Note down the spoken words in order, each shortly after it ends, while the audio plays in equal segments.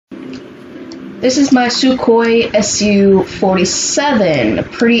This is my Sukhoi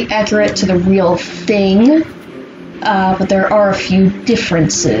Su-47, pretty accurate to the real thing, but there are a few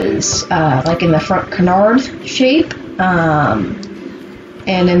differences, like in the front canard shape, and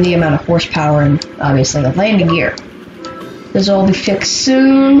in the amount of horsepower and obviously the landing gear. This will all be fixed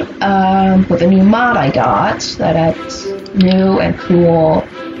soon with a new mod I got that adds new and cool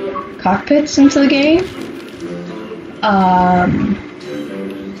cockpits into the game.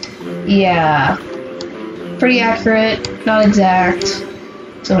 Yeah, pretty accurate, not exact.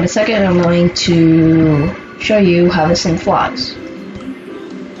 So in a second I'm going to show you how this thing flies.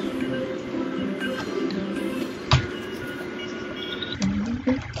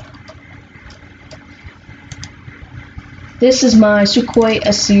 This is my Sukhoi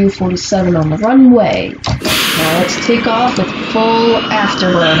Su-47 on the runway. Now let's take off with full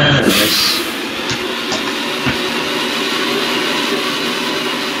afterburners.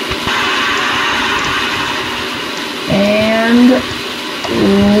 And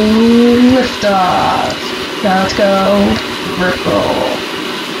lift off. Now let's go vertical.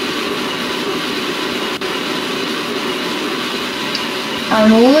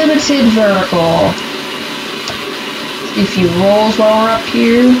 Unlimited vertical. A few rolls while we're up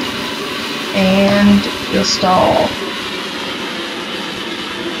here, and you'll stall.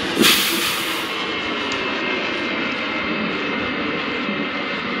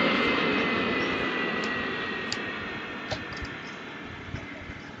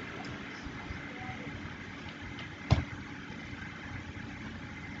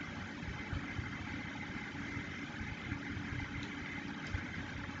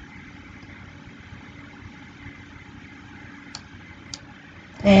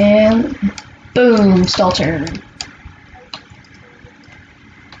 And boom, stall turn.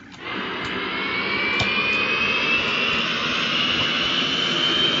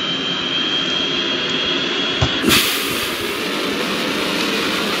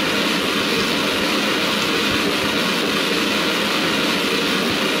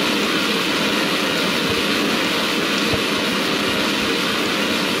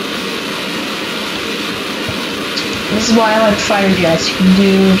 This is why I like fighter jets.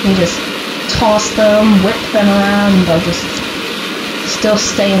 You can just toss them, whip them around, and they'll just still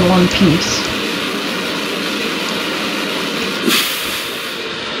stay in one piece.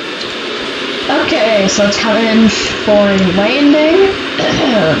 Okay, so it's coming for a landing.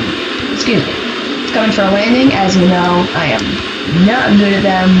 Excuse me. It's coming for a landing. As you know, I am not good at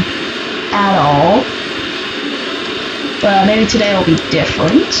them at all. But maybe today will be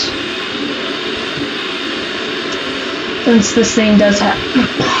different. Since this thing does have,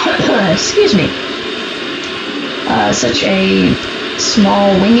 excuse me, such a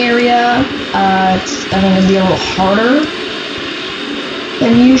small wing area, it's definitely going to be a little harder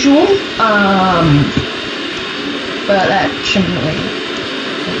than usual, but that shouldn't really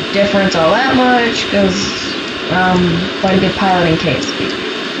make a difference all that much, because I'm quite a good pilot in KSP.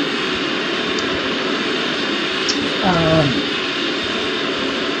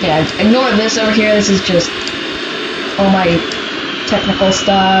 Yeah, ignore this over here, this is just all my technical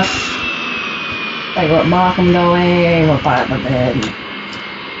stuff, like what Mach I'm going, what pilot I'm in.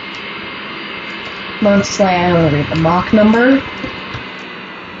 Mostly I only read the Mach number,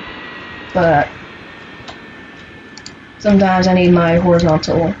 but sometimes I need my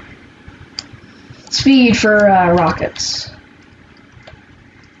horizontal speed for rockets.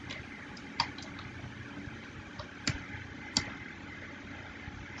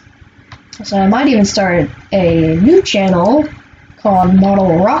 So I might even start a new channel called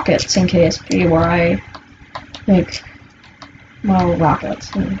Model Rockets in KSP, where I make model rockets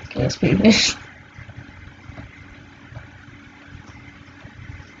in KSP.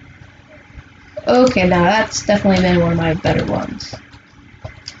 Okay, now that's definitely been one of my better ones.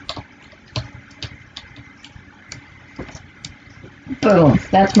 Boom,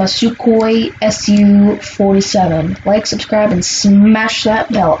 that's my Sukhoi Su-47. Like, subscribe, and smash that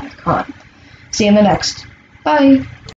bell icon. See you in the next. Bye.